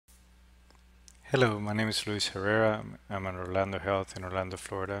Hello, my name is Luis Herrera. I'm at Orlando Health in Orlando,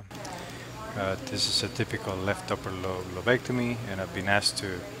 Florida. This is a typical left upper lobe lobectomy, and I've been asked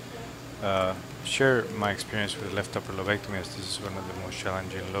to share my experience with left upper lobectomy, as this is one of the most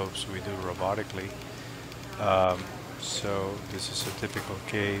challenging lobes we do robotically. So this is a typical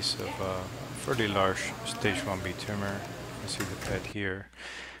case of a fairly large stage 1B tumor. You can see the PET here.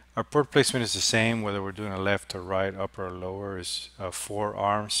 Our port placement is the same, whether we're doing a left or right, upper or lower, is 4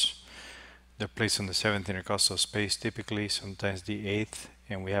 arms. They're placed on the 7th intercostal space typically, sometimes the 8th,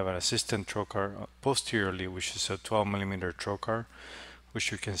 and we have an assistant trocar posteriorly, which is a 12 millimeter trocar,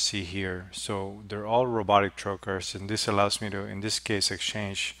 which you can see here. So they're all robotic trocars, and this allows me to, in this case,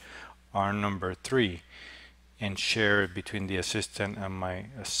 exchange arm number 3 and share it between the assistant and my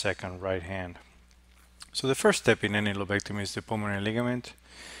second right hand. So the first step in any lobectomy is the pulmonary ligament,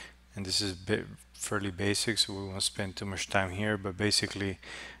 and this is fairly basic, so we won't spend too much time here, but basically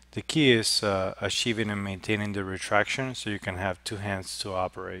the key is achieving and maintaining the retraction so you can have 2 hands to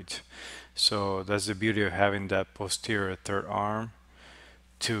operate. So that's the beauty of having that posterior third arm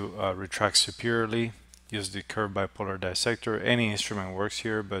to retract superiorly. Use the curved bipolar dissector. Any instrument works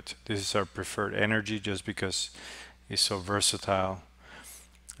here, but this is our preferred energy just because it's so versatile.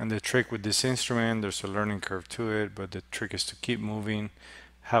 And the trick with this instrument, there's a learning curve to it, but the trick is to keep moving,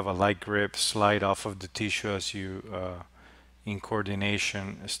 have a light grip, slide off of the tissue as you in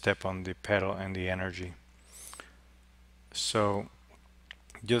coordination step on the pedal and the energy. So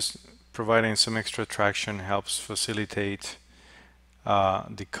just providing some extra traction helps facilitate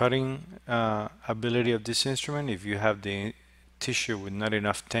the cutting ability of this instrument. If you have the tissue with not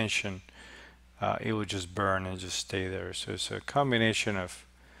enough tension, it will just burn and just stay there. So it's a combination of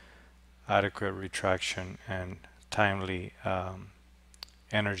adequate retraction and timely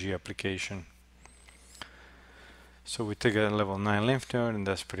energy application. So we take a level 9 lymph node, and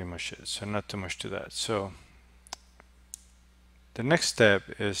that's pretty much it. So not too much to that. So the next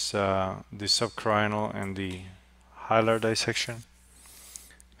step is the subcarinal and the hilar dissection.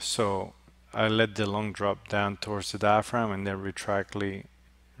 So I let the lung drop down towards the diaphragm and then retract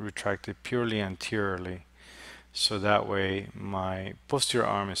it purely anteriorly. So that way my posterior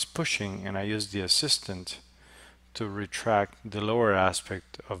arm is pushing, and I use the assistant to retract the lower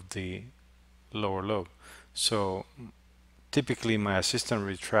aspect of the lower lobe. So typically my assistant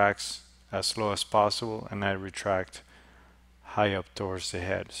retracts as low as possible, and I retract high up towards the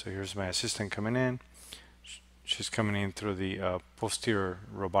head. So here's my assistant coming in. She's coming in through the posterior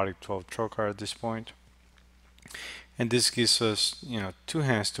robotic 12 trocar at this point. And this gives us, 2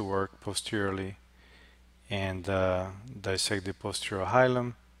 hands to work posteriorly and dissect the posterior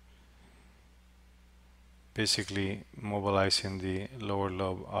hilum, basically mobilizing the lower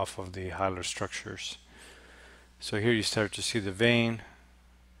lobe off of the hilar structures. So here you start to see the vein,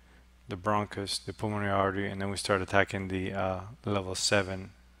 the bronchus, the pulmonary artery, and then we start attacking the level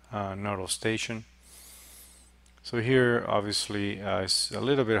 7 nodal station. So here obviously it's a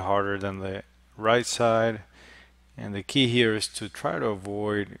little bit harder than the right side, and the key here is to try to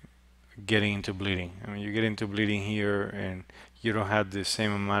avoid getting into bleeding. I mean, you get into bleeding here and you don't have the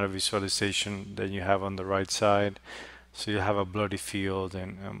same amount of visualization that you have on the right side, so you have a bloody field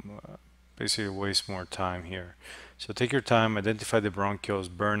and basically waste more time here. So take your time, identify the bronchioles,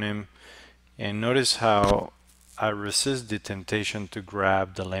 burn him, and notice how I resist the temptation to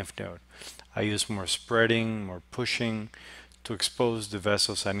grab the lymph node. I use more spreading, more pushing to expose the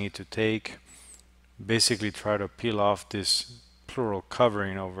vessels I need to take. Basically try to peel off this pleural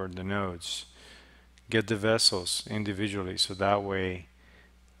covering over the nodes. Get the vessels individually, so that way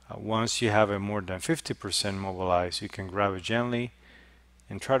once you have it more than 50% mobilized, you can grab it gently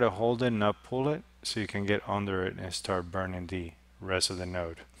and try to hold it, not pull it, so you can get under it and start burning the rest of the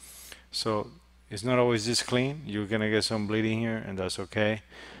node. So it's not always this clean. You're gonna get some bleeding here, and that's okay.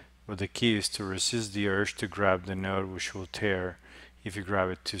 But the key is to resist the urge to grab the node, which will tear if you grab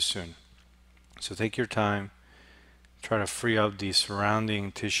it too soon. So take your time, try to free up the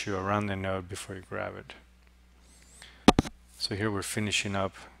surrounding tissue around the node before you grab it. So here we're finishing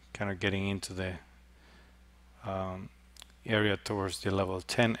up, kind of getting into the area towards the level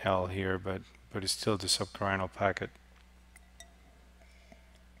 10L here, but it's still the subcarinal packet.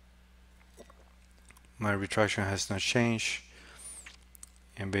 My retraction has not changed,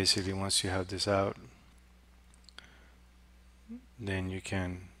 and basically once you have this out, then you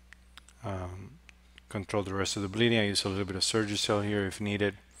can control the rest of the bleeding. I use a little bit of Surgicel here if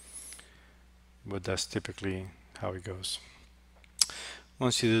needed, but that's typically how it goes.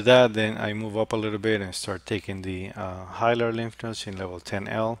 Once you do that, then I move up a little bit and start taking the hilar lymph nodes in level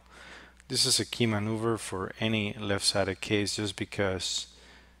 10L. This is a key maneuver for any left-sided case, just because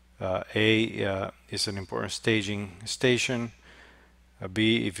is an important staging station.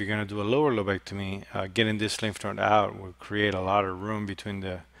 B, if you're going to do a lower lobectomy, getting this lymph node out will create a lot of room between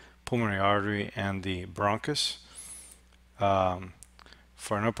the pulmonary artery and the bronchus.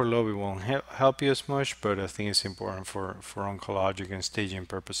 For an upper lobe, it won't help you as much, but I think it's important for oncologic and staging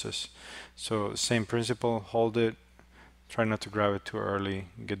purposes. So same principle, hold it, try not to grab it too early,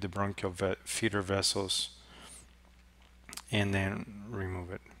 get the bronchial feeder vessels, and then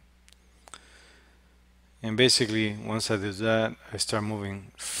remove it. And basically, once I do that, I start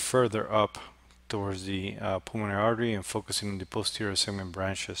moving further up towards the pulmonary artery and focusing on the posterior segment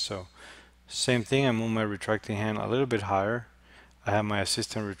branches. So same thing, I move my retracting hand a little bit higher. I have my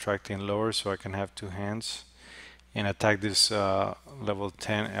assistant retracting lower so I can have two hands and attack this level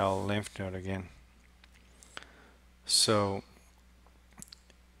 10L lymph node again. So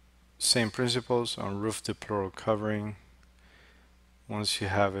same principles, unroof the pleural covering. Once you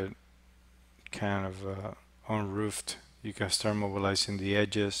have it kind of unroofed, you can start mobilizing the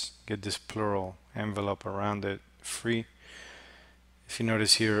edges, get this pleural envelope around it free. If you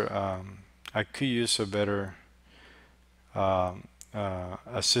notice here, I could use a better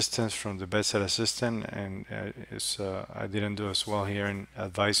assistance from the bedside assistant, and I didn't do as well here in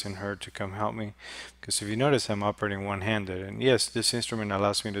advising her to come help me, because if you notice, I'm operating one-handed, and yes, this instrument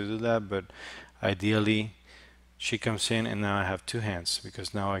allows me to do that, but ideally she comes in and now I have two hands,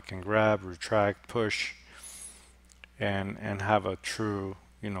 because now I can grab, retract, push, and have a true,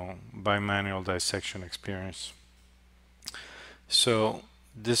 you know, bimanual dissection experience. So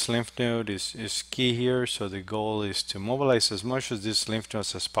this lymph node is key here. So the goal is to mobilize as much of these lymph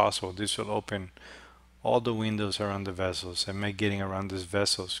nodes as possible. This will open all the windows around the vessels and make getting around these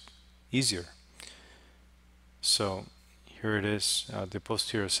vessels easier. So here it is, the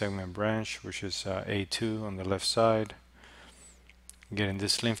posterior segment branch, which is A2 on the left side. Getting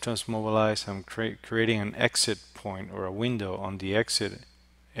this lymph nodes mobilized, I'm creating an exit point or a window on the exit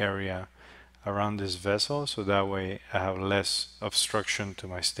area around this vessel, so that way I have less obstruction to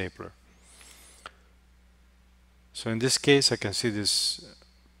my stapler. So in this case, I can see this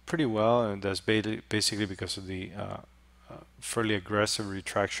pretty well, and that's basically because of the fairly aggressive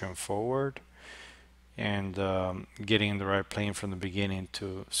retraction forward and getting in the right plane from the beginning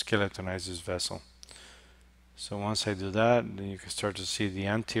to skeletonize this vessel. So once I do that, then you can start to see the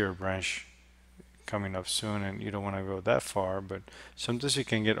anterior branch coming up soon, and you don't want to go that far, but sometimes you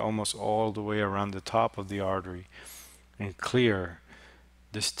can get almost all the way around the top of the artery and clear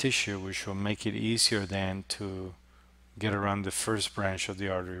this tissue, which will make it easier then to get around the first branch of the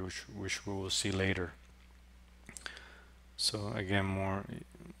artery, which we will see later. So again,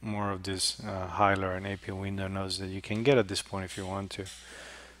 more of this hilar and apial window nodes that you can get at this point if you want to.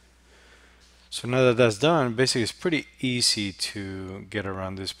 So now that that's done, basically it's pretty easy to get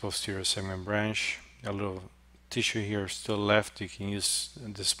around this posterior segment branch. A little tissue here still left. You can use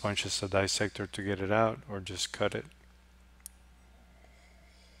the sponge as a dissector to get it out, or just cut it.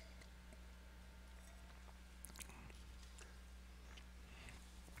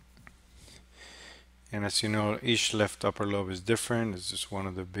 And as you know, each left upper lobe is different. It's just one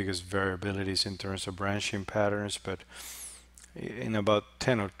of the biggest variabilities in terms of branching patterns, but in about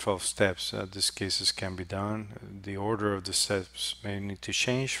 10 or 12 steps, these cases can be done. The order of the steps may need to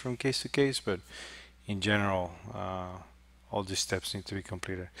change from case to case, but in general, all these steps need to be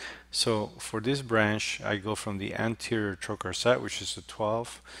completed. So for this branch, I go from the anterior trocar side, which is the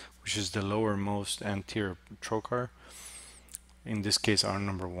 12, which is the lowermost anterior trocar. In this case, our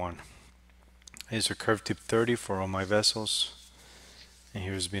number 1. Here's a curve tip 30 for all my vessels, and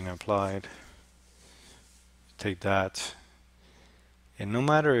here's being applied. Take that, and no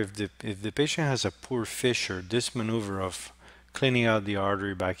matter if the patient has a poor fissure, this maneuver of cleaning out the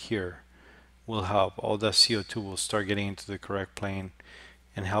artery back here will help. All that CO2 will start getting into the correct plane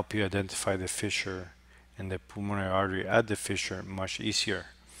and help you identify the fissure and the pulmonary artery at the fissure much easier.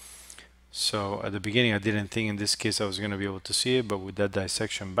 So at the beginning, I didn't think in this case I was going to be able to see it, but with that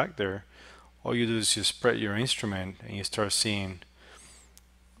dissection back there, all you do is you spread your instrument and you start seeing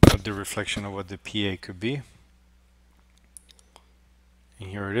the reflection of what the PA could be. And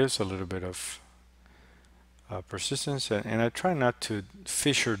here it is, a little bit of persistence, and I try not to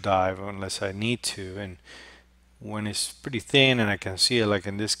fissure dive unless I need to, and when it's pretty thin and I can see it, like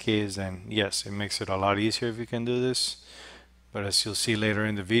in this case, then yes, it makes it a lot easier if you can do this. But as you'll see later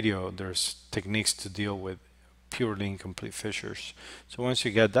in the video, there's techniques to deal with purely incomplete fissures. So once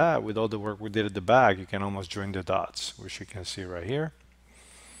you get that, with all the work we did at the back, you can almost join the dots, which you can see right here.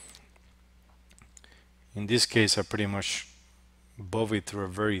 In this case, I pretty much boved through a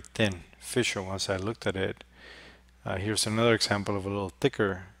very thin fissure once I looked at it. Here's another example of a little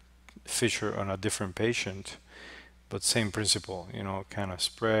thicker fissure on a different patient, but same principle, you know, kind of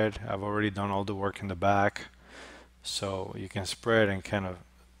spread. I've already done all the work in the back, so you can spread and kind of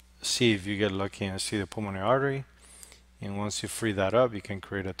see if you get lucky and see the pulmonary artery. And once you free that up, you can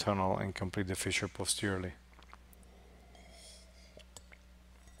create a tunnel and complete the fissure posteriorly.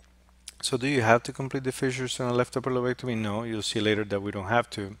 So do you have to complete the fissures in a left upper lobectomy? No, you'll see later that we don't have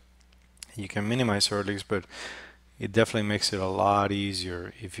to. You can minimize Ehrlichs, but it definitely makes it a lot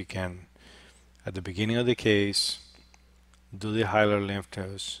easier if you can, at the beginning of the case, do the hilar lymph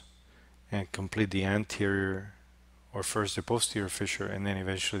nodes and complete the anterior, or first the posterior fissure and then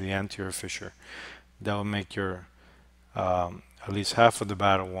eventually the anterior fissure. That will make your at least half of the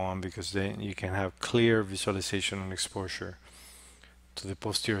battle won, because then you can have clear visualization and exposure to the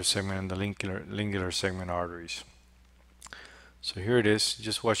posterior segment and the lingular segment arteries. So here it is.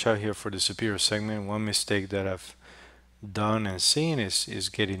 Just watch out here for the superior segment. One mistake that I've done and seen is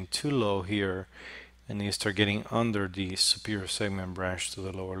getting too low here, and you start getting under the superior segment branch to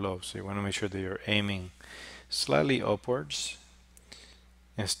the lower lobe. So you want to make sure that you're aiming slightly upwards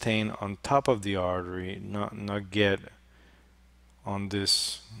and staying on top of the artery, not get on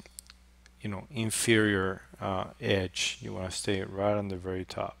this, you know, inferior edge. You want to stay right on the very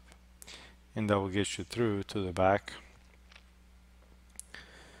top, and that will get you through to the back.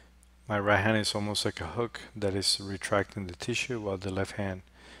 My right hand is almost like a hook that is retracting the tissue, while the left hand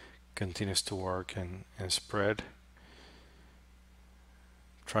continues to work and spread,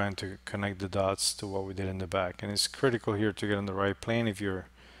 trying to connect the dots to what we did in the back. And it's critical here to get on the right plane.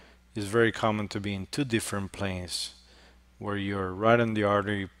 It's very common to be in two different planes, where you're right on the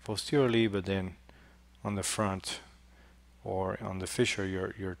artery posteriorly, but then on the front or on the fissure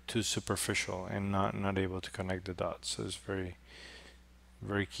you're too superficial and not able to connect the dots. So it's very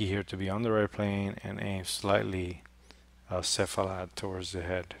key here to be on the right plane and aim slightly cephalad towards the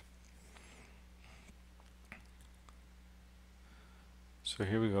head. So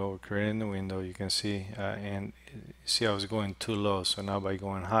here we go, we're creating the window. You can see and see I was going too low, so now by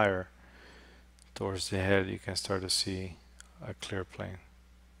going higher towards the head you can start to see a clear plane.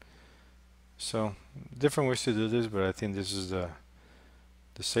 So different ways to do this, but I think this is the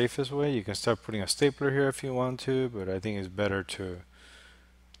safest way. You can start putting a stapler here if you want to, but I think it's better to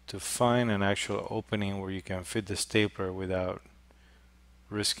find an actual opening where you can fit the stapler without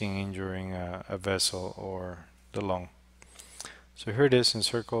risking injuring a vessel or the lung. So here it is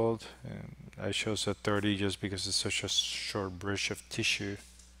encircled, and I chose at 30 just because it's such a short bridge of tissue.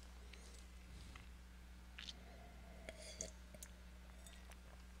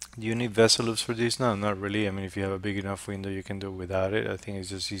 Do you need vessel loops for these? No, not really. I mean, if you have a big enough window, you can do it without it. I think it's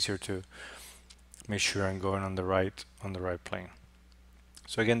just easier to make sure I'm going on the right plane.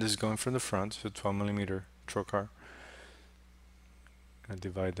 So again, this is going from the front, so 12 millimeter trocar. Gonna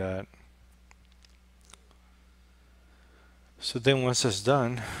divide that. So then once that's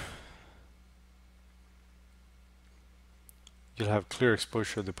done, you'll have clear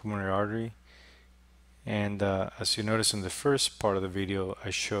exposure of the pulmonary artery. And as you notice in the first part of the video, I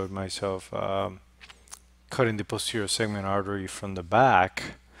showed myself cutting the posterior segment artery from the back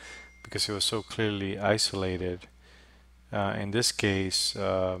because it was so clearly isolated. In this case,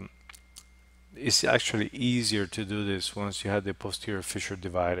 it's actually easier to do this once you had the posterior fissure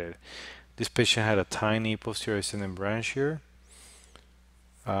divided. This patient had a tiny posterior ascending branch here.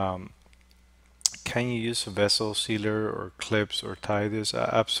 Can you use a vessel sealer or clips or tie this?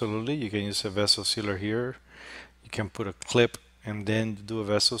 Absolutely, you can use a vessel sealer here. You can put a clip and then do a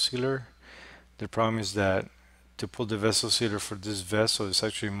vessel sealer. The problem is that to pull the vessel sealer for this vessel is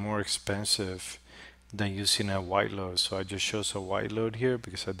actually more expensive than using a white load. So I just chose a white load here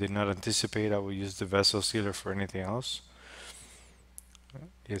because I did not anticipate I would use the vessel sealer for anything else.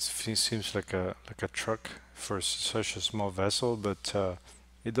 It seems like a truck for such a small vessel, but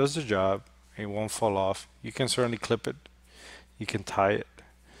it does the job. It won't fall off. You can certainly clip it, you can tie it,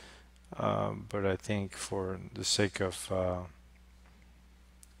 but I think for the sake of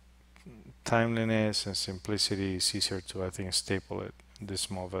timeliness and simplicity, it's easier to, I think, staple it in these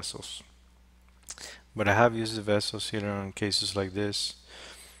small vessels. But I have used the vessel sealer on cases like this.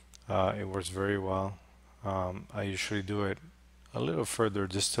 It works very well. I usually do it a little further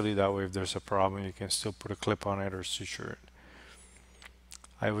distally, that way if there's a problem you can still put a clip on it or suture it.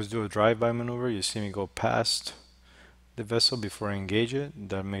 I always do a drive-by maneuver. You see me go past the vessel before I engage it.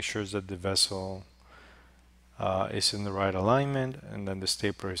 That makes sure that the vessel is in the right alignment, and then the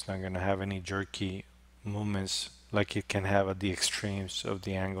stapler is not going to have any jerky movements like it can have at the extremes of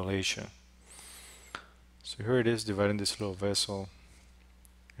the angulation. So here it is, dividing this little vessel,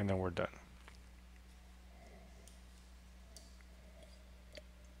 and then we're done.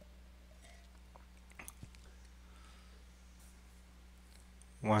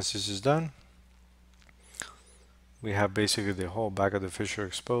 Once this is done, we have basically the whole back of the fissure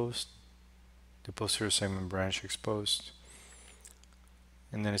exposed, the posterior segment branch exposed,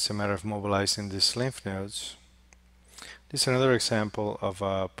 and then it's a matter of mobilizing these lymph nodes. This is another example of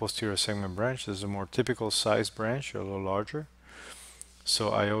a posterior segment branch. This is a more typical size branch, a little larger. So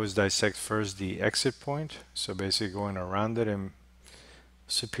I always dissect first the exit point, so basically going around it and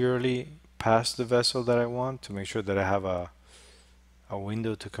superiorly past the vessel that I want to make sure that I have a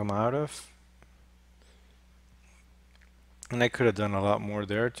window to come out of. And I could have done a lot more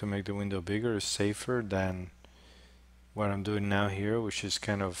there to make the window bigger, safer than what I'm doing now here, which is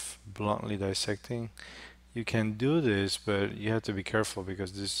kind of bluntly dissecting. You can do this, but you have to be careful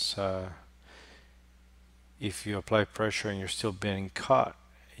because this, if you apply pressure and you're still being caught,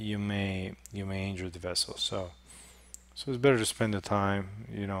 you may injure the vessel. So it's better to spend the time,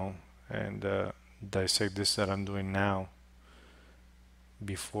 and dissect this that I'm doing now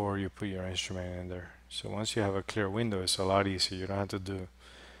before you put your instrument in there. So once you have a clear window, it's a lot easier. You don't have to do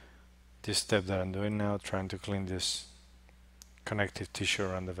this step that I'm doing now, trying to clean this connective tissue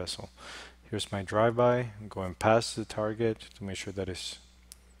around the vessel. Here's my drive-by. I'm going past the target to make sure that it's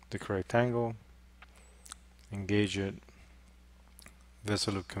the correct angle. Engage it.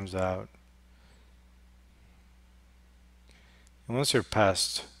 Vessel loop comes out. And once you're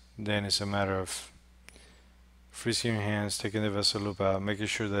past, then it's a matter of freezing your hands, taking the vessel loop out, making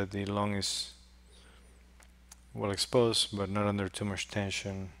sure that the lung is well exposed but not under too much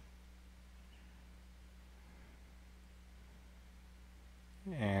tension.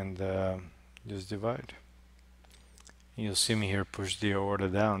 And just divide. You'll see me here push the aorta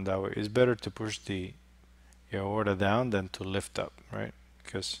down. That way, it's better to push the aorta down than to lift up, right?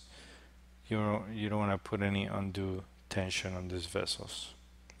 Because you don't want to put any undue tension on these vessels.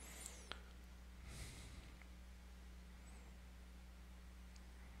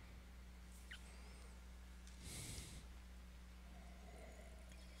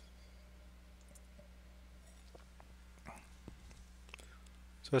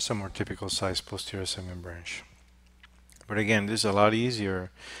 So that's a more typical size posterior segment branch. But again, this is a lot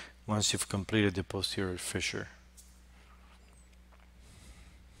easier once you've completed the posterior fissure.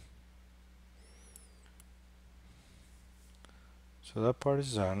 So that part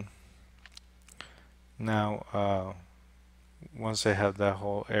is done. Now, once I have that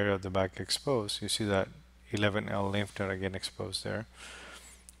whole area of the back exposed, you see that 11L lymph node again exposed there.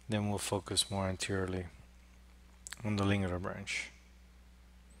 Then we'll focus more anteriorly on the lingular branch.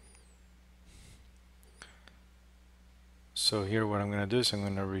 So here what I'm going to do is I'm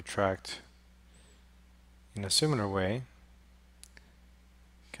going to retract in a similar way,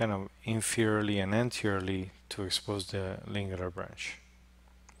 kind of inferiorly and anteriorly to expose the lingular branch.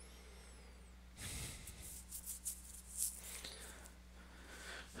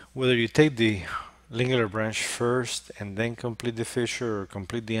 Whether you take the lingular branch first and then complete the fissure, or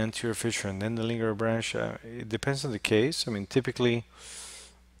complete the anterior fissure and then the lingular branch, it depends on the case. I mean, typically,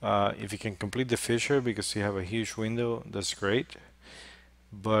 if you can complete the fissure because you have a huge window, that's great.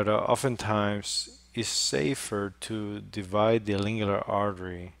 But oftentimes, it's safer to divide the lingular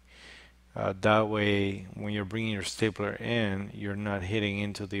artery. That way, when you're bringing your stapler in, you're not hitting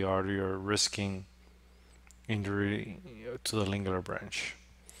into the artery or risking injury to the lingular branch.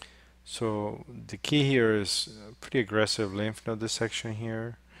 So the key here is pretty aggressive lymph node dissection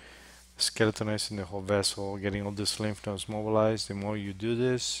here, skeletonizing the whole vessel, getting all these lymph nodes mobilized. The more you do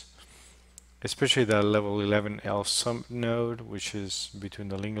this, especially that level 11L subnode, which is between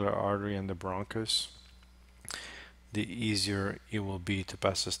the lingular artery and the bronchus, the easier it will be to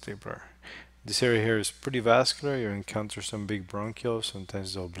pass the stapler. This area here is pretty vascular. You encounter some big bronchioles,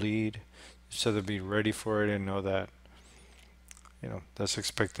 sometimes they'll bleed. You just have to be ready for it and know that that's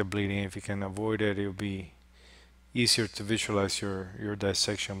expected bleeding. If you can avoid it, it'll be easier to visualize your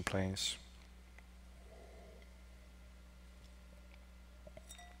dissection planes.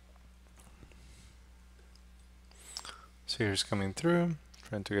 So here's coming through,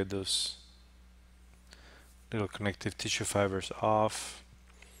 trying to get those little connective tissue fibers off,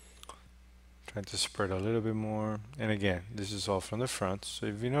 trying to spread a little bit more. And again, this is all from the front. So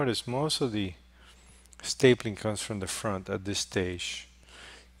if you notice, most of the stapling comes from the front at this stage.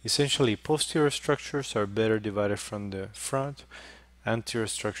 Essentially, posterior structures are better divided from the front. Anterior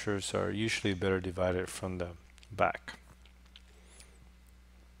structures are usually better divided from the back.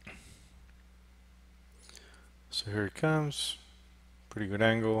 So here it comes. Pretty good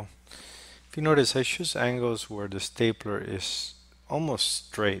angle. If you notice, I choose angles where the stapler is almost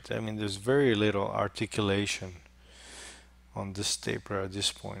straight. I mean, there's very little articulation on this stapler at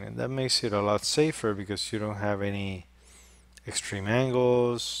this point, and that makes it a lot safer because you don't have any extreme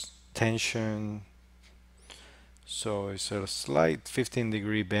angles, tension. So it's a slight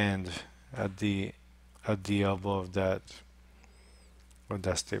 15-degree bend at the elbow of that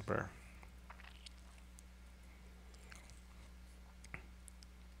stapler.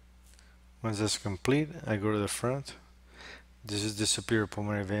 Once that's complete, I go to the front. This is the superior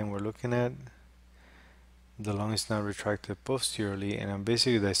pulmonary vein we're looking at. The lung is now retracted posteriorly, and I'm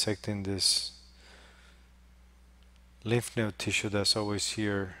basically dissecting this lymph node tissue that's always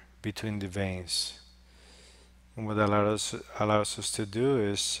here between the veins. And what that allows us to do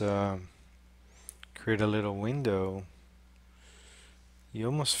is create a little window. You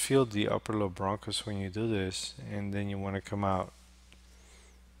almost feel the upper lobe bronchus when you do this, and then you want to come out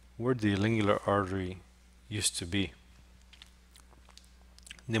where the lingular artery used to be.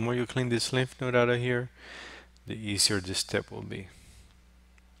 The more you clean this lymph node out of here, the easier this step will be.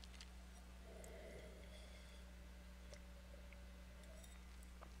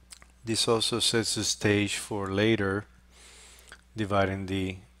 This also sets the stage for later dividing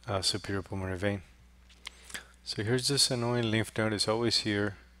the superior pulmonary vein. So here's this annoying lymph node. It's always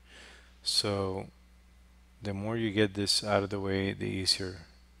here. So the more you get this out of the way, the easier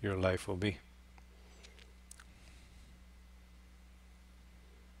your life will be.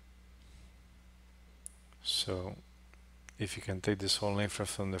 So if you can take this whole lymph node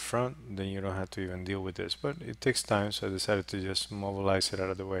from the front, then you don't have to even deal with this. But it takes time, so I decided to just mobilize it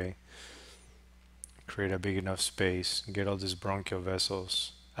out of the way, create a big enough space, get all these bronchial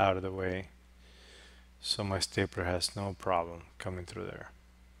vessels out of the way, so my stapler has no problem coming through there.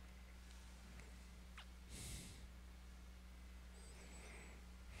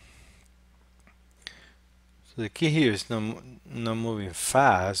 So the key here is not moving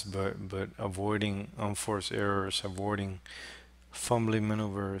fast, but avoiding unforced errors, avoiding fumbling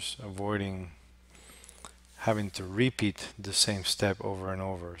maneuvers, avoiding having to repeat the same step over and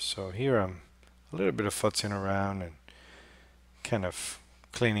over. So here I'm a little bit of futzing around and kind of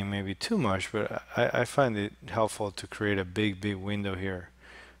cleaning maybe too much, but I find it helpful to create a big window here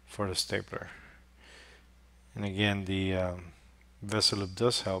for the stapler. And again, the vessel loop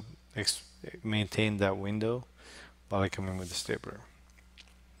does help maintain that window while I come in with the stapler.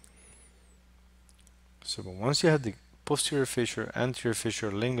 So but once you have the posterior fissure, anterior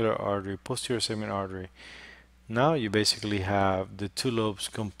fissure, lingular artery, posterior segment artery, now you basically have the two lobes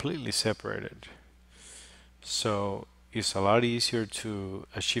completely separated. So it's a lot easier to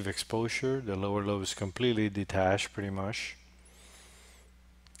achieve exposure. The lower lobe is completely detached pretty much.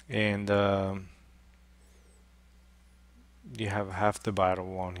 And you have half the battle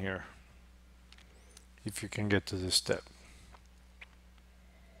won here if you can get to this step.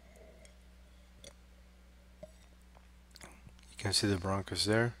 You can see the bronchus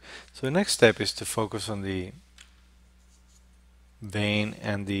there. So the next step is to focus on the vein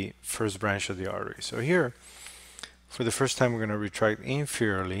and the first branch of the artery. So here, for the first time, we're going to retract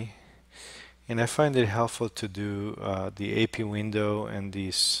inferiorly, and I find it helpful to do the AP window and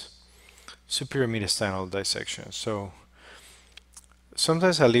these superior mediastinal dissections. So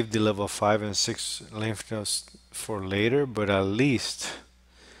sometimes I leave the level 5 and 6 lymph nodes for later, but at least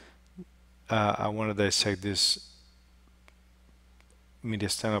I want to dissect this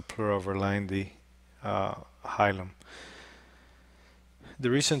mediastinal pleura overlying the hilum. The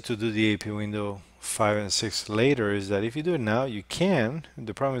reason to do the AP window 5 and 6 later is that if you do it now, you can.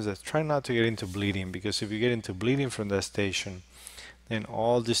 The problem is that try not to get into bleeding, because if you get into bleeding from that station, then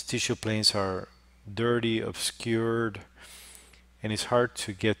all these tissue planes are dirty, obscured, and it's hard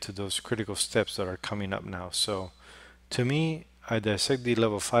to get to those critical steps that are coming up now. So to me, I dissect the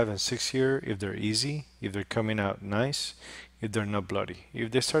level 5 and 6 here if they're easy, if they're coming out nice, if they're not bloody.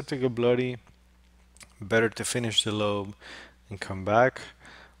 If they start to get bloody, better to finish the lobe and come back.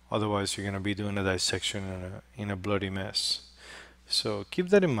 Otherwise, you're going to be doing a dissection in a bloody mess. So keep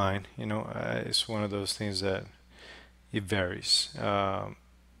that in mind. You know, it's one of those things that it varies.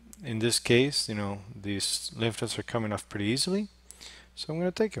 In this case, you know, these lymph nodes are coming off pretty easily, so I'm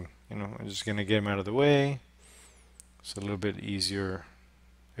going to take them. You know, I'm just going to get them out of the way. It's a little bit easier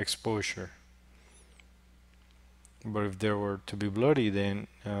exposure. But if there were to be bloody, then,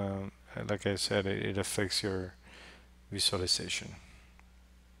 like I said, it affects your visualization.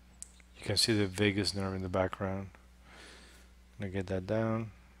 You can see the vagus nerve in the background. I'm going to get that down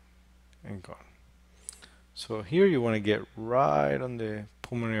and gone. So here you want to get right on the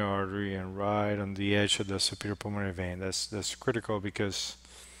pulmonary artery and right on the edge of the superior pulmonary vein. That's critical, because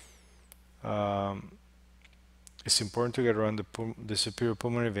it's important to get around the superior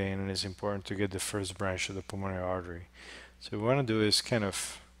pulmonary vein, and it's important to get the first branch of the pulmonary artery. So what we want to do is kind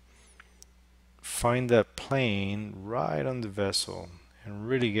of find that plane right on the vessel and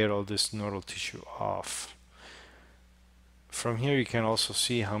really get all this nodal tissue off. From here you can also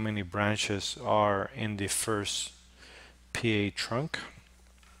see how many branches are in the first PA trunk,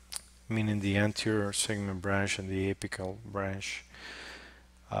 meaning the anterior segment branch and the apical branch.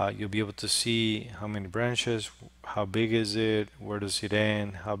 You'll be able to see how many branches, how big is it, where does it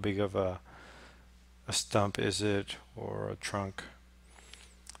end, how big of a stump is it, or a trunk.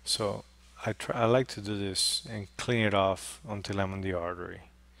 So I like to do this and clean it off until I'm on the artery.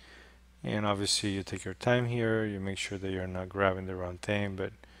 And obviously you take your time here, you make sure that you're not grabbing the wrong thing,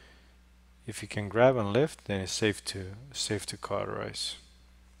 but if you can grab and lift, then it's safe to cauterize.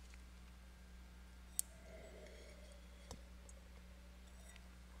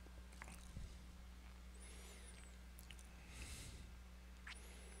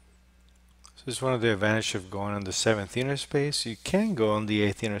 So it's one of the advantages of going on the 7th inner space. You can go on the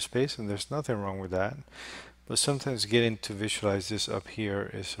 8th inner space, and there's nothing wrong with that. But sometimes getting to visualize this up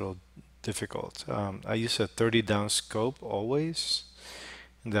here is a little difficult. I use a 30 down scope always.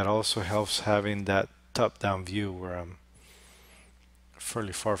 And that also helps having that top-down view where I'm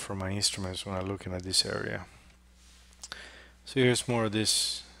fairly far from my instruments when I'm looking at this area. So here's more of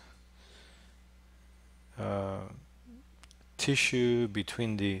this tissue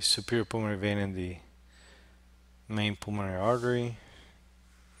between the superior pulmonary vein and the main pulmonary artery.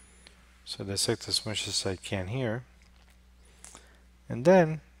 So dissect as much as I can here. And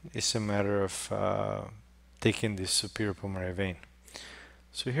then it's a matter of taking the superior pulmonary vein.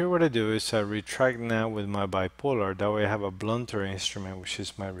 So here what I do is I retract now with my bipolar. That way I have a blunter instrument, which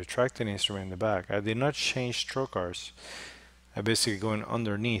is my retracting instrument in the back. I did not change trocars. I basically go in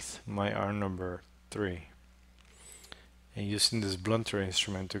underneath my arm number 3. And using this blunter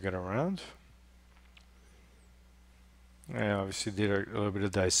instrument to get around. I obviously did a little bit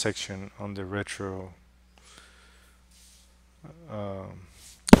of dissection on the retro, the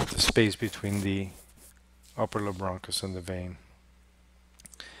space between the upper lobe bronchus and the vein.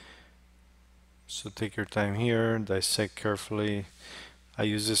 So take your time here, dissect carefully. I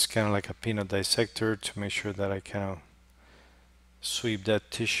use this kind of like a peanut dissector to make sure that I kind of sweep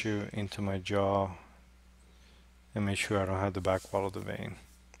that tissue into my jaw and make sure I don't have the back wall of the vein.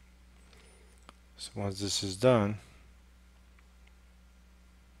 So once this is done,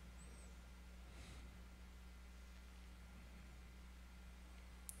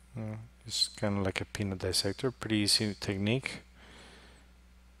 it's kind of like a peanut dissector, pretty easy technique.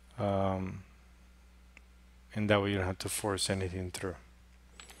 And that way you don't have to force anything through.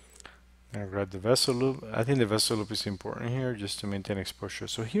 I'm going to grab the vessel loop. I think the vessel loop is important here just to maintain exposure.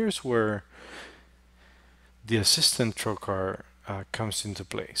 So here's where the assistant trocar comes into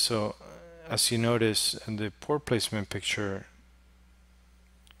play. So as you notice in the port placement picture,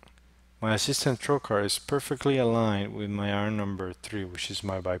 my assistant trocar is perfectly aligned with my arm number 3, which is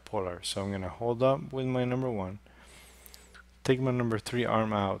my bipolar. So I'm going to hold up with my number 1, take my number 3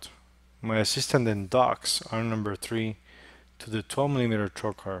 arm out. My assistant then docks arm number 3 to the 12mm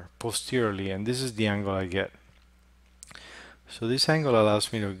trocar posteriorly, and this is the angle I get. So this angle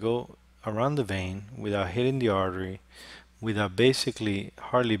allows me to go around the vein without hitting the artery, without basically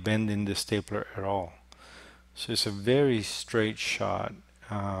hardly bending the stapler at all. So it's a very straight shot.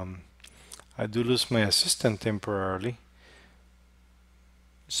 I do lose my assistant temporarily.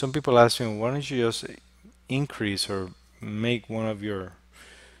 Some people ask me, why don't you just increase or make one of your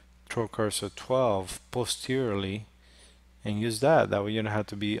trocars a 12 posteriorly and use that way you don't have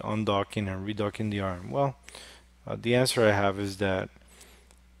to be undocking and redocking the arm. Well, the answer I have is that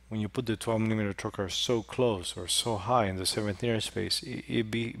when you put the 12mm trocar so close or so high in the 7th inner space,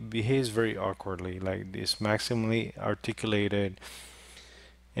 it behaves very awkwardly, like it's maximally articulated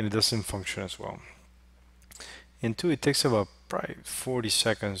and it doesn't function as well. And 2, it takes about probably 40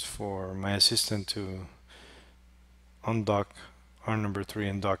 seconds for my assistant to undock arm number 3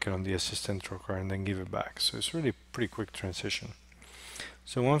 and dock it on the assistant trocar and then give it back. So it's really pretty quick transition.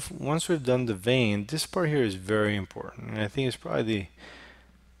 So once we've done the vein, this part here is very important, and I think it's probably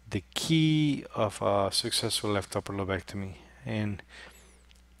the key of a successful left upper lobectomy, and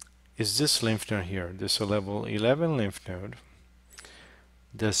is this lymph node here. This is a level 11 lymph node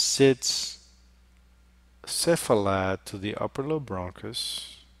that sits cephalad to the upper lobe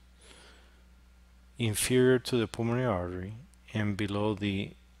bronchus, inferior to the pulmonary artery, and below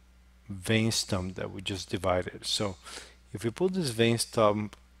the vein stump that we just divided. So if we pull this vein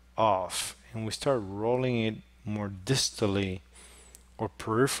stump off and we start rolling it more distally or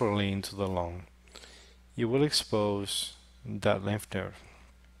peripherally into the lung, you will expose that lymph node.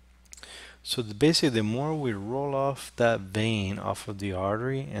 So basically, the more we roll off that vein off of the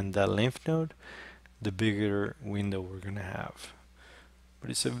artery and that lymph node, the bigger window we're going to have. But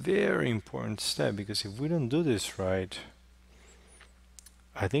it's a very important step, because if we don't do this right,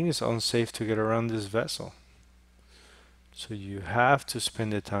 I think it's unsafe to get around this vessel. So you have to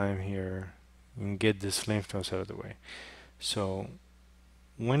spend the time here and get this lymph nodes out of the way. So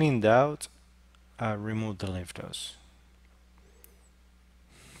when in doubt, remove the lymph nodes.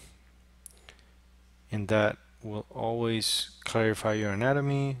 And that will always clarify your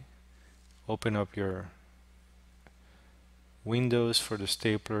anatomy, open up your windows for the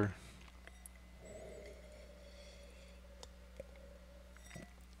stapler.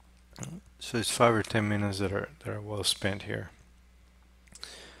 So it's 5 or 10 minutes that are well spent here.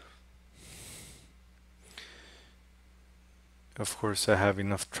 Of course, I have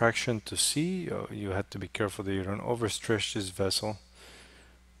enough traction to see. You have to be careful that you don't overstretch this vessel.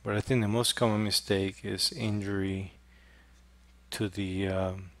 But I think the most common mistake is injury to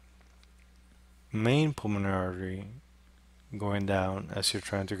the main pulmonary artery going down as you're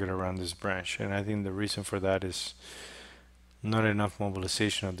trying to get around this branch. And I think the reason for that is not enough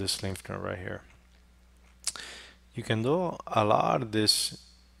mobilization of this lymph node right here. You can do a lot of this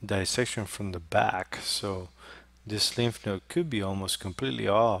dissection from the back. So this lymph node could be almost completely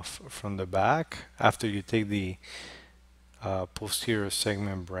off from the back after you take the posterior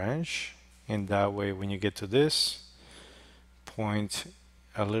segment branch, and that way when you get to this point,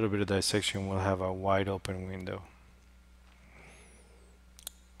 a little bit of dissection will have a wide open window.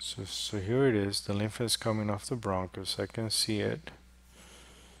 So here it is, the lymph is coming off the bronchus, I can see it.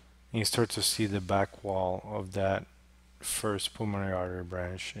 And you start to see the back wall of that first pulmonary artery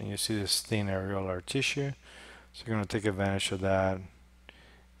branch, and you see this thin areolar tissue. So you're going to take advantage of that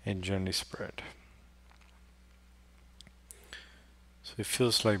and gently spread. So it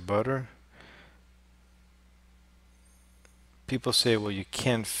feels like butter. People say, well, you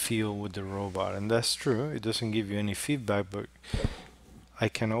can't feel with the robot, and that's true. It doesn't give you any feedback, but I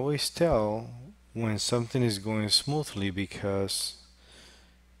can always tell when something is going smoothly because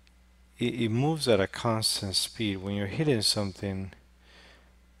it moves at a constant speed. When you're hitting something,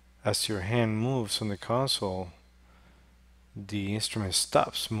 as your hand moves on the console, the instrument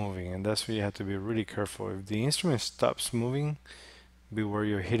stops moving, and that's where you have to be really careful. If the instrument stops moving, be where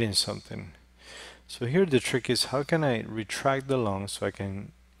you're hitting something. So here the trick is, how can I retract the lung so I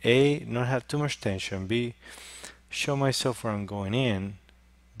can A, not have too much tension, B, show myself where I'm going in,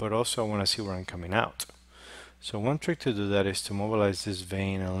 but also I want to see where I'm coming out. So one trick to do that is to mobilize this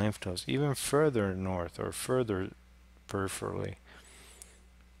vein and lymph nodes even further north or further peripherally.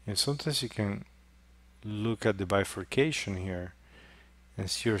 And sometimes you can look at the bifurcation here and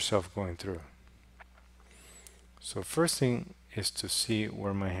see yourself going through. So first thing is to see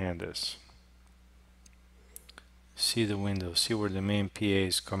where my hand is. See the window, see where the main PA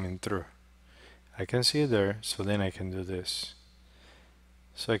is coming through. I can see it there, so then I can do this.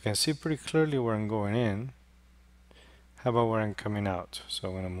 So I can see pretty clearly where I'm going in. How about where I'm coming out? So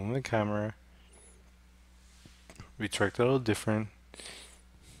I'm going to move the camera, retract a little different,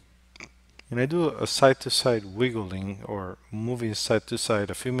 and I do a side-to-side wiggling or moving side to side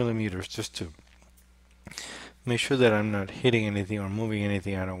a few millimeters just to make sure that I'm not hitting anything or moving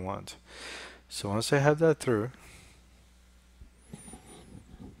anything I don't want. So once I have that through,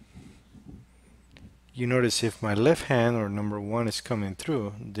 you notice if my left hand or number 1 is coming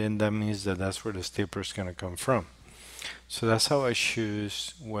through, then that means that that's where the stapler is going to come from. So that's how I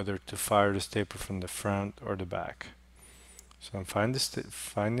choose whether to fire the stapler from the front or the back. So I'm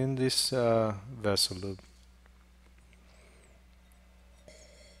finding this vessel loop.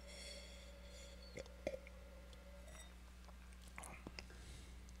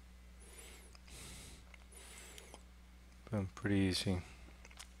 Pretty easy.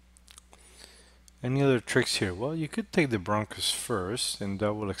 Any other tricks here? Well, you could take the bronchus first, and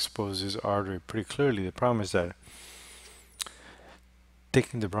that will expose this artery pretty clearly. The problem is that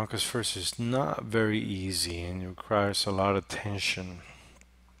taking the bronchus first is not very easy and it requires a lot of tension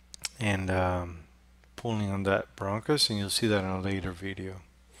and pulling on that bronchus, and you'll see that in a later video.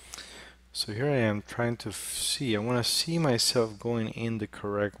 So here I am trying to see. I want to see myself going in the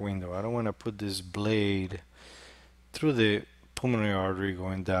correct window. I don't want to put this blade through the pulmonary artery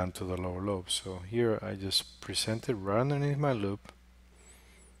going down to the lower lobe. So here I just present it right underneath my loop.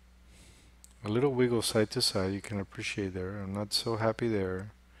 A little wiggle side to side, you can appreciate there. I'm not so happy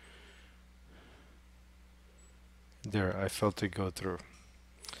there. There, I felt it go through.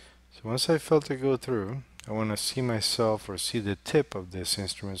 So once I felt it go through, I want to see myself or see the tip of this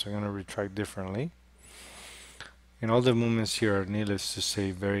instrument. So I'm going to retract differently. And all the movements here are, needless to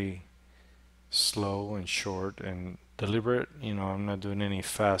say, very slow and short and deliberate. You know, I'm not doing any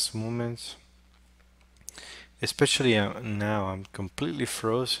fast movements. Especially now I'm completely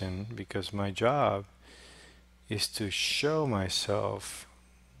frozen because my job is to show myself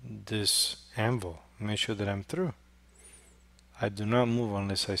this anvil, make sure that I'm through. I do not move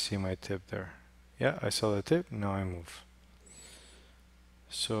unless I see my tip there. Yeah, I saw the tip, now I move.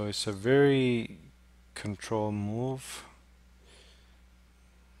 So it's a very controlled move.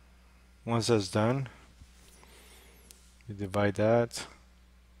 Once that's done, you divide that,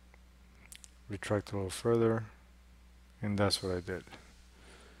 retract a little further, and that's what I did.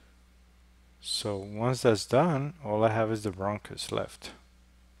 So once that's done, all I have is the bronchus left.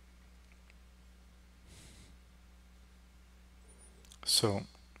 So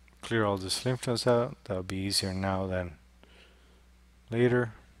clear all the lymph nodes out. That'll be easier now than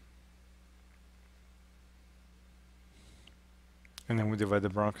later. And then we divide the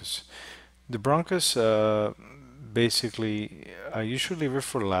bronchus. The bronchus, basically, I usually leave it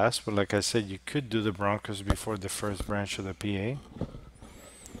for last, but like I said, you could do the bronchus before the first branch of the PA.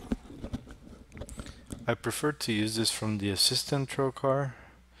 I prefer to use this from the assistant trocar,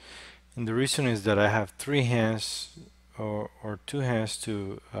 and the reason is that I have 3 hands or 2 hands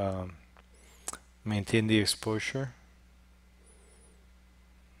to maintain the exposure.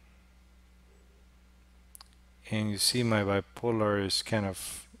 And you see my bipolar is kind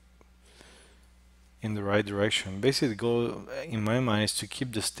of in the right direction. Basically, the goal in my mind is to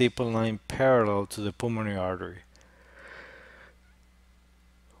keep the staple line parallel to the pulmonary artery.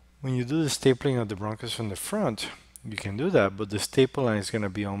 When you do the stapling of the bronchus from the front, you can do that, but the staple line is going to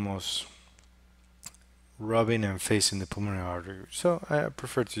be almost rubbing and facing the pulmonary artery. So I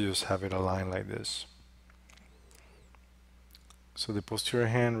prefer to just have it aligned like this. So the posterior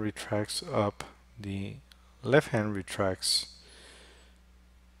hand retracts up, the left hand retracts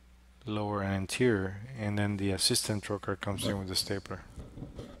lower and anterior, and then the assistant trocar comes in with the stapler.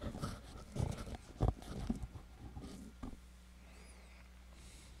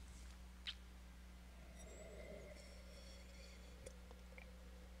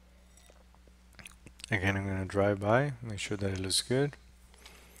 Again, I'm going to drive by, make sure that it looks good,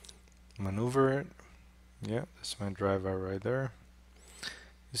 maneuver it. Yeah, that's my drive by right there.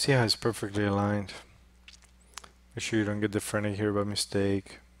 You see how it's perfectly aligned. Make sure you don't get the phrenic here by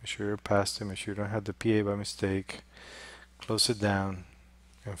mistake. Make sure you're past it. Make sure you don't have the PA by mistake. Close it down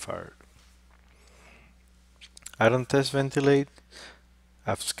and fire it. I don't test ventilate.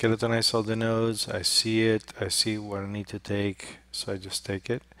 I've skeletonized all the nodes. I see it. I see what I need to take, so I just take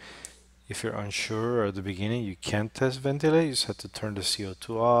it. If you're unsure at the beginning, you can't test ventilate. You just have to turn the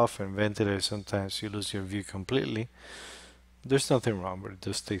CO2 off and ventilate. Sometimes you lose your view completely. There's nothing wrong, but it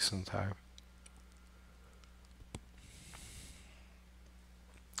does take some time.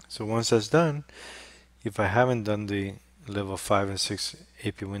 So once that's done, if I haven't done the level 5 and 6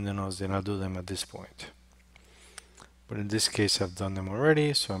 AP window nodes, then I'll do them at this point. But in this case, I've done them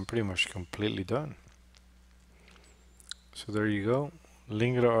already, so I'm pretty much completely done. So there you go.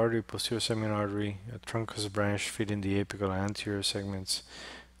 Lingular artery, posterior segment artery, a truncus branch feeding the apical and anterior segments,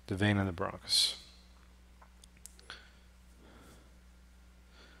 the vein and the bronchus.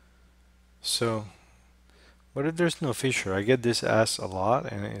 So, what if there's no fissure? I get this asked a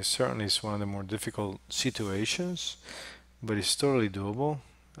lot, and it certainly is one of the more difficult situations, but it's totally doable.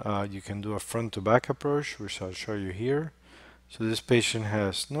 You can do a front to back approach, which I'll show you here. So this patient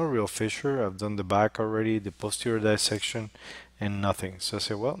has no real fissure. I've done the back already, the posterior dissection, and nothing. So I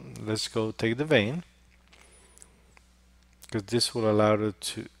say, well, let's go take the vein, because this will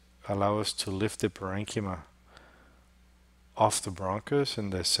allow us to lift the parenchyma off the bronchus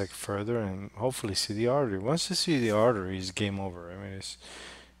and dissect further and hopefully see the artery. Once you see the artery, it's game over. I mean, it's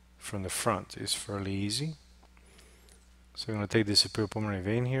from the front, it's fairly easy. So I'm going to take the superior pulmonary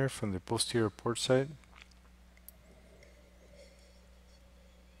vein here from the posterior port side.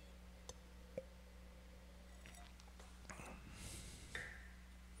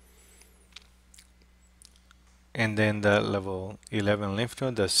 And then that level 11 lymph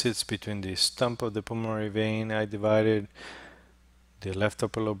node that sits between the stump of the pulmonary vein I divided, the left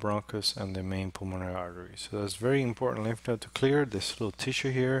upper lobe bronchus, and the main pulmonary artery. So that's very important lymph node to clear. This little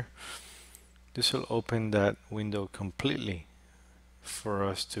tissue here, this will open that window completely for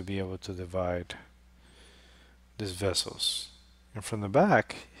us to be able to divide these vessels. And from the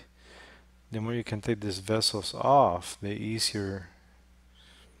back, the more you can take these vessels off, the easier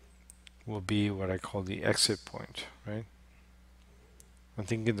will be what I call the exit point, right? I'm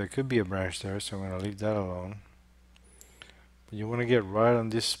thinking there could be a branch there, so I'm going to leave that alone. But you want to get right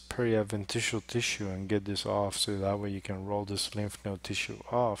on this periadventitial tissue and get this off, so that way you can roll this lymph node tissue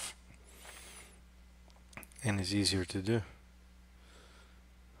off. and it's easier to do.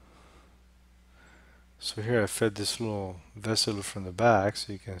 So here I fed this little vessel from the back,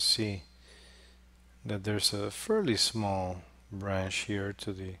 so you can see that there's a fairly small branch here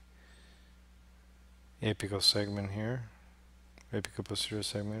to the apical segment here, apical posterior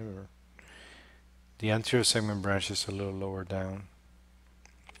segment, or the anterior segment branch is a little lower down.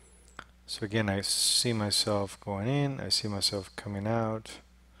 So again, I see myself going in, I see myself coming out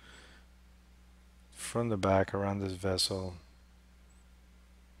from the back around this vessel,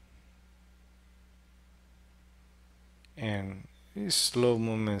 and these slow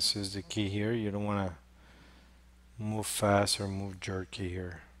movements is the key here. You don't want to move fast or move jerky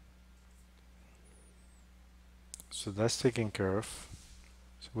here. So that's taken care of.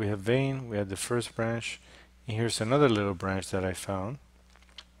 So we have vein, we have the first branch, and here's another little branch that I found.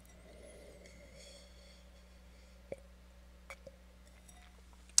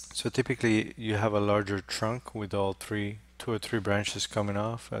 So typically you have a larger trunk with all two or three branches coming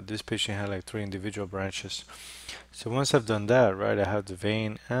off. This patient had like 3 individual branches. So once I've done that, right, I have the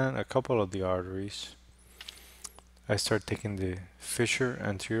vein and a couple of the arteries. I start taking the fissure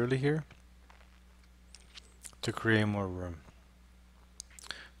anteriorly here to create more room.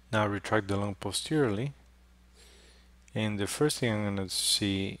 Now retract the lung posteriorly. And the first thing I'm going to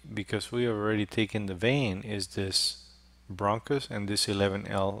see, because we have already taken the vein, is this bronchus and this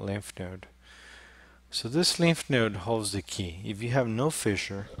 11L lymph node. So this lymph node holds the key. If you have no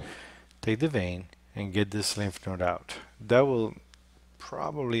fissure, take the vein and get this lymph node out. That will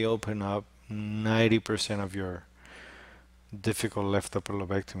probably open up 90% of your difficult left upper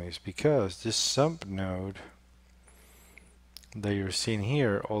lobectomies, because this sump node that you're seeing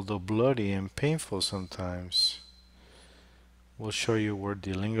here, although bloody and painful sometimes, will show you where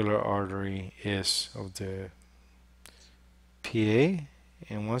the lingular artery is of the PA,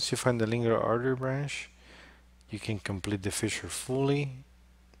 and once you find the lingular artery branch, you can complete the fissure fully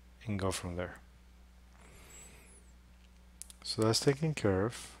and go from there. So that's taken care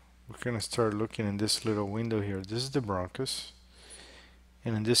of. We're going to start looking in this little window here. This is the bronchus,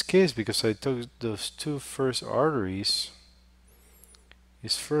 and in this case, because I took those 2 first arteries,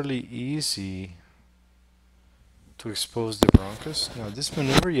 it's fairly easy to expose the bronchus. Now this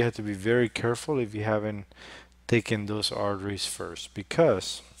maneuver, you have to be very careful if you haven't taken those arteries first,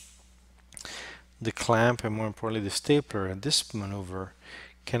 because the clamp and more importantly the stapler in this maneuver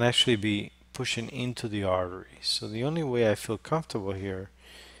can actually be pushing into the artery. So the only way I feel comfortable here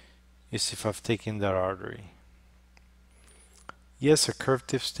is if I've taken that artery. Yes, a curved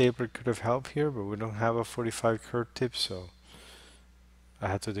tip stapler could have helped here, but we don't have a 45 curved tip, so I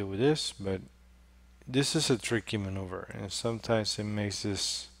had to deal with this. But this is a tricky maneuver, and sometimes it makes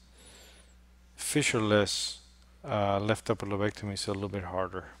this fissureless left upper lobectomy a little bit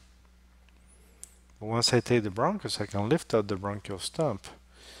harder. But once I take the bronchus, I can lift out the bronchial stump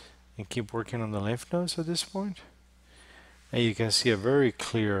and keep working on the lymph nodes at this point. And you can see a very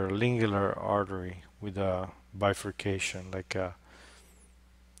clear lingular artery with a bifurcation, like to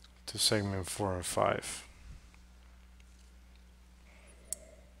segment 4 and 5.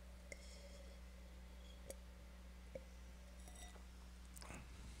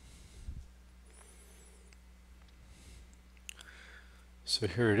 So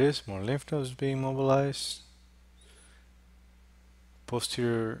here it is, more lymph nodes being mobilized.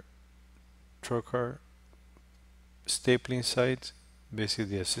 Posterior trocar stapling site, basically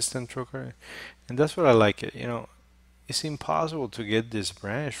the assistant trocar. And that's what I like it. You know, it's impossible to get this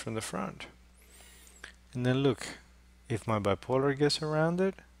branch from the front. And then look, if my bipolar gets around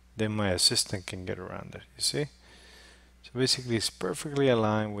it, then my assistant can get around it, you see? So basically it's perfectly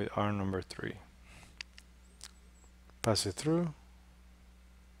aligned with R number 3. Pass it through.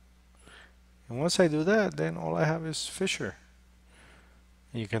 And once I do that, then all I have is fissure.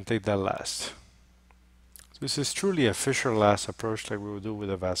 And you can take that last. So this is truly a fissure last approach like we would do with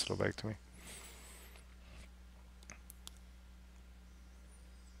a vasculobectomy.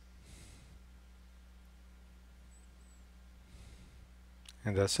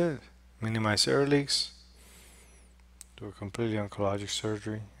 And that's it. Minimize air leaks. Do a completely oncologic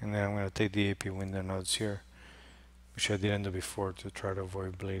surgery. And then I'm going to take the AP window nodes here, which I didn't do before, to try to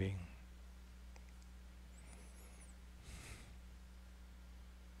avoid bleeding.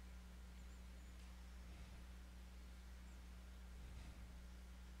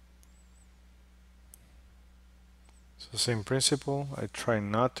 So same principle, I try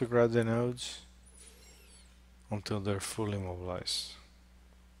not to grab the nodes until they're fully mobilized.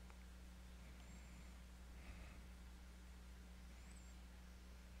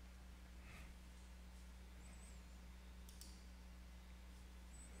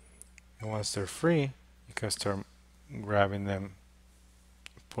 And once they're free, you can start grabbing them,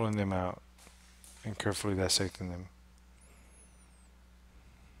 pulling them out, and carefully dissecting them.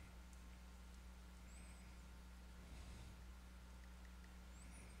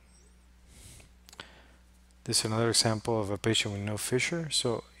 This is another example of a patient with no fissure.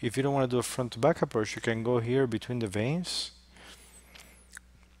 So if you don't want to do a front to back approach, you can go here between the veins.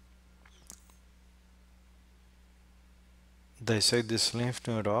 Dissect this lymph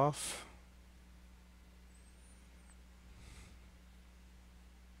node off.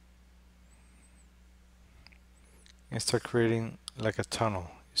 And start creating like a tunnel.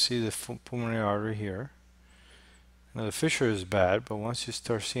 You see the pulmonary artery here. Now the fissure is bad, but once you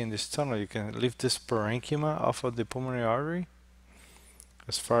start seeing this tunnel, you can lift this parenchyma off of the pulmonary artery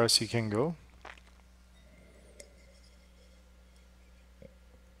as far as you can go.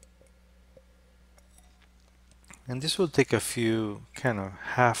 And this will take a few kind of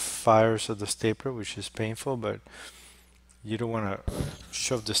half fires of the stapler, which is painful, but you don't want to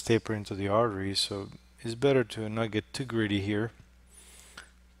shove the stapler into the artery, so it's better to not get too greedy here.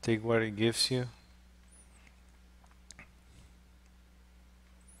 Take what it gives you.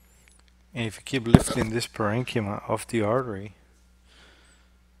 And if you keep lifting this parenchyma off the artery,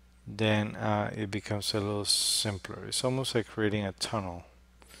 then it becomes a little simpler. It's almost like creating a tunnel.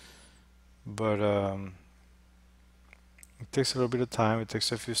 But it takes a little bit of time. It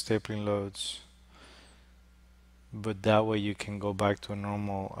takes a few stapling loads. But that way you can go back to a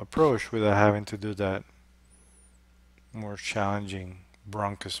normal approach without having to do that more challenging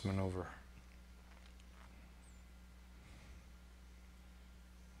bronchus maneuver.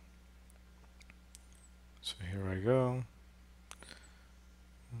 So here I go.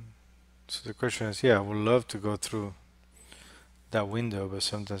 So the question is, yeah, I would love to go through that window, but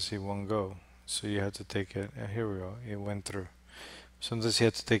sometimes it won't go. So you have to take it, here we go, it went through. Sometimes you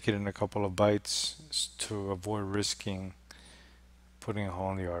have to take it in a couple of bites to avoid risking putting a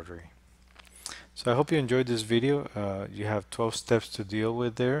hole in the artery. So I hope you enjoyed this video. You have 12 steps to deal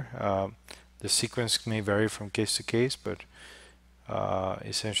with there. The sequence may vary from case to case, but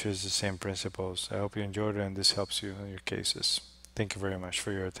essentially it's the same principles. I hope you enjoyed it and this helps you in your cases. Thank you very much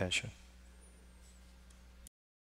for your attention.